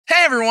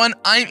everyone,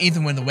 I'm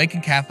Ethan with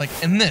Awaken Catholic,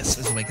 and this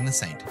is Awaken the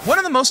Saint. One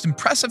of the most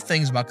impressive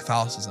things about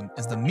Catholicism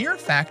is the mere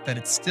fact that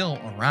it's still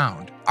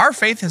around. Our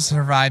faith has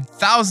survived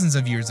thousands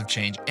of years of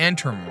change and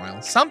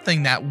turmoil,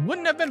 something that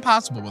wouldn't have been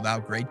possible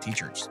without great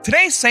teachers.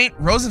 Today's saint,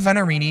 Rosa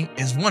Venerini,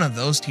 is one of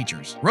those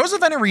teachers. Rosa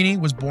Venerini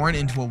was born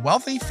into a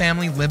wealthy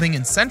family living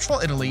in central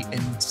Italy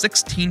in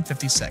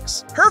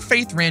 1656. Her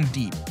faith ran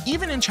deep,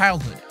 even in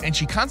childhood, and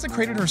she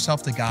consecrated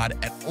herself to God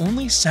at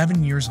only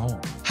 7 years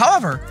old.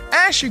 However,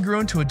 as she grew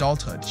into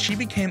adulthood, she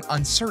became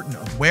uncertain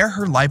of where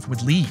her life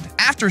would lead.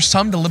 After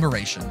some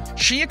deliberation,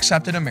 she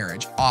accepted a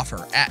marriage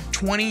offer at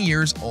 20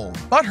 years old,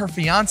 but her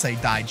fiancé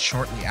died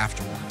shortly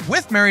afterward.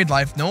 With married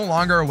life no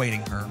longer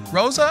awaiting her,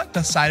 Rosa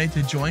decided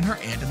to join her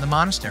aunt in the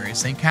monastery of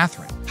St.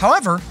 Catherine.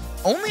 However,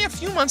 only a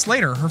few months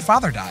later, her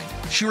father died.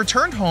 She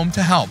returned home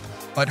to help,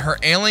 but her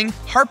ailing,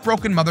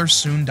 heartbroken mother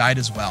soon died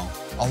as well,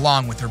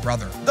 along with her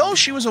brother. Though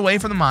she was away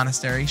from the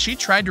monastery, she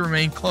tried to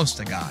remain close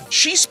to God.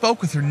 She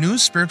spoke with her new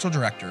spiritual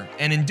director,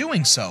 and in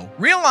doing so,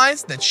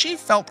 realized that she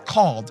felt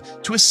called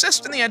to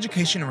assist in the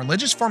education and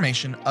religious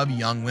formation of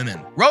young women.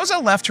 Rosa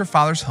left her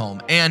father's home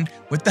and,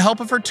 with the help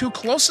of her two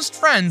closest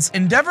friends,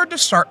 endeavored to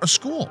start a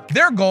school.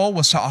 Their goal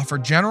was to offer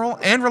general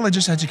and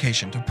religious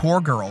education to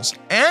poor girls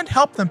and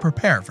help them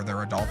prepare for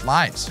their adult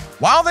lives.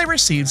 While they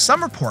received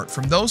some support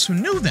from those who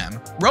knew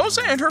them,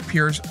 Rosa and her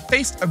peers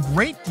faced a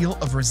great deal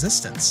of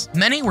resistance.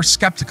 Many were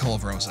skeptical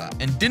of Rosa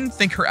and didn't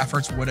think her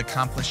efforts would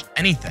accomplish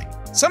anything.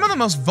 Some of the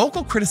most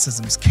vocal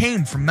criticisms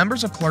came from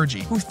members of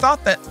clergy who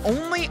thought that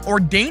only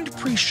ordained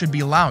priests should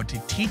be allowed to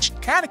teach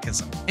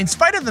catechism. In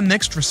spite of the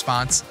mixed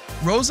response,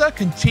 Rosa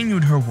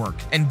continued her work,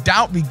 and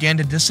doubt began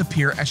to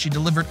disappear as she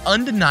delivered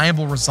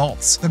undeniable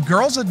results. The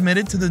girls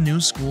admitted to the new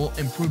school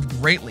improved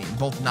greatly in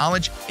both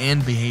knowledge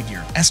and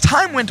behavior. As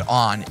time went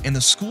on and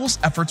the school's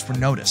efforts were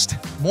noticed,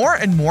 more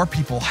and more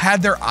people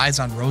had their eyes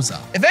on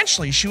Rosa.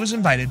 Eventually, she was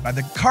invited by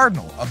the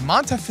Cardinal of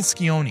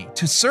Montefiscione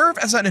to serve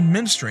as an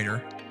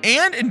administrator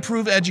and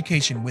improve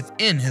education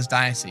within his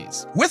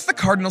diocese. With the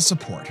cardinal's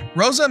support,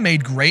 Rosa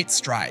made great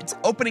strides,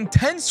 opening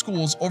 10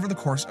 schools over the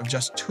course of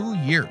just 2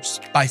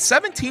 years. By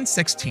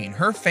 1716,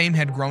 her fame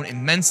had grown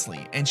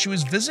immensely, and she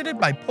was visited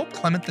by Pope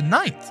Clement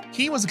IX.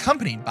 He was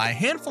accompanied by a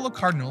handful of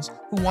cardinals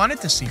who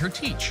wanted to see her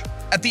teach.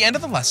 At the end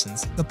of the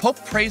lessons, the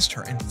Pope praised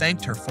her and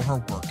thanked her for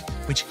her work,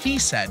 which he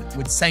said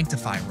would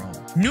sanctify Rome.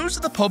 News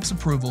of the Pope's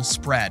approval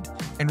spread,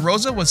 and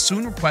Rosa was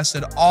soon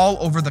requested all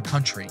over the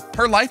country.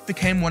 Her life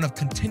became one of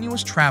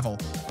continuous travel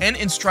and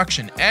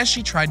instruction as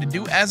she tried to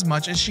do as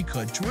much as she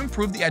could to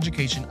improve the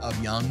education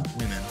of young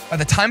women. By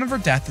the time of her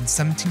death in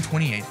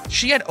 1728,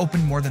 she had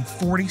opened more than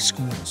 40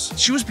 schools.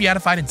 She was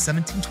beatified in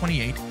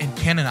 1728 and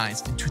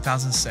canonized in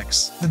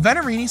 2006. The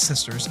Venerini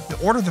sisters, the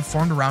order that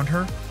formed around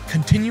her,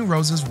 continue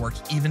Rosa's work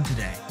even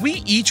today.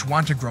 We each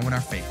want to grow in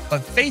our faith,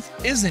 but faith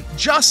isn't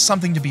just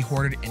something to be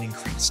hoarded and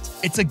increased.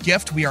 It's a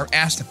gift we are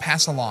asked to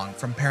pass along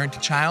from parent to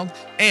child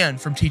and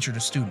from teacher to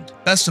student.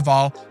 Best of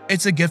all,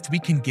 it's a gift we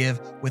can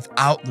give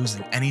without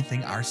losing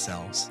anything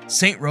ourselves.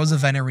 Saint Rosa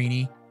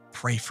Venerini,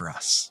 pray for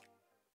us.